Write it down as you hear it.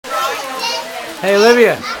Hey,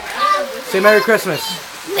 Olivia. Say Merry Christmas.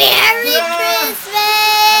 Merry Christmas!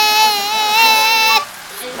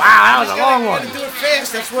 Wow, that was a long one. Do it fast.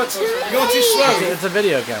 That's what's going too slow. It's a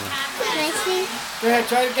video camera. Can I see? Go ahead,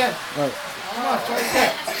 try it again. Right. Come on, try it again.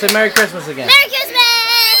 Say Merry Christmas again. Merry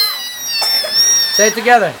Christmas! Say it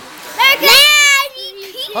together. Merry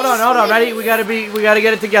Christmas! Hold on. Ready? We gotta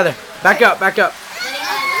get it together. Back up. All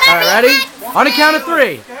right, ready? On the count of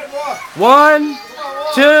 3. 1,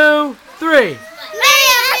 2, 3.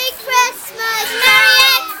 Merry Christmas!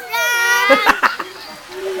 Merry Xmas!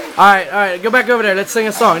 All right. Go back over there. Let's sing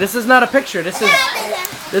a song. This is not a picture. This is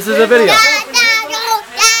a video.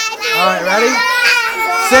 All right, ready?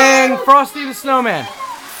 Sing Frosty the Snowman.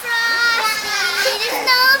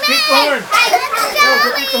 Keep the horn.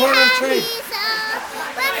 Go keep the horn on the tree.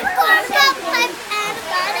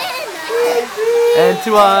 And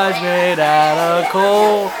 2 eyes made out of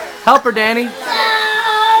coal. Help her, Danny.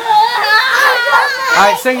 All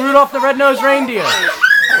right, sing Rudolph the Red-Nosed Reindeer.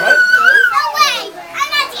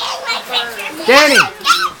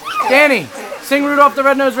 Danny, sing Rudolph the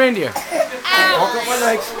Red-Nosed Reindeer. Walk up my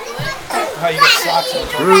legs. Oh, you got socks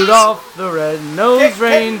on. Rudolph the Red-Nosed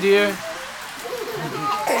Reindeer.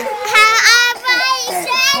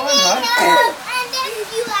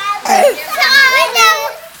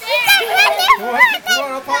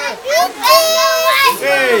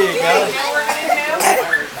 There you go.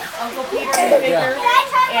 Uncle Peter and Victor,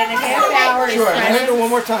 and a half hour is Sure, I'm going to do it one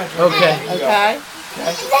more time. Okay. Okay.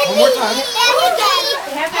 One more time.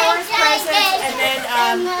 Half hour is presents, and then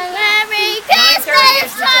Merry 9:30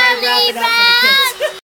 is to try and wrap it up for the kids.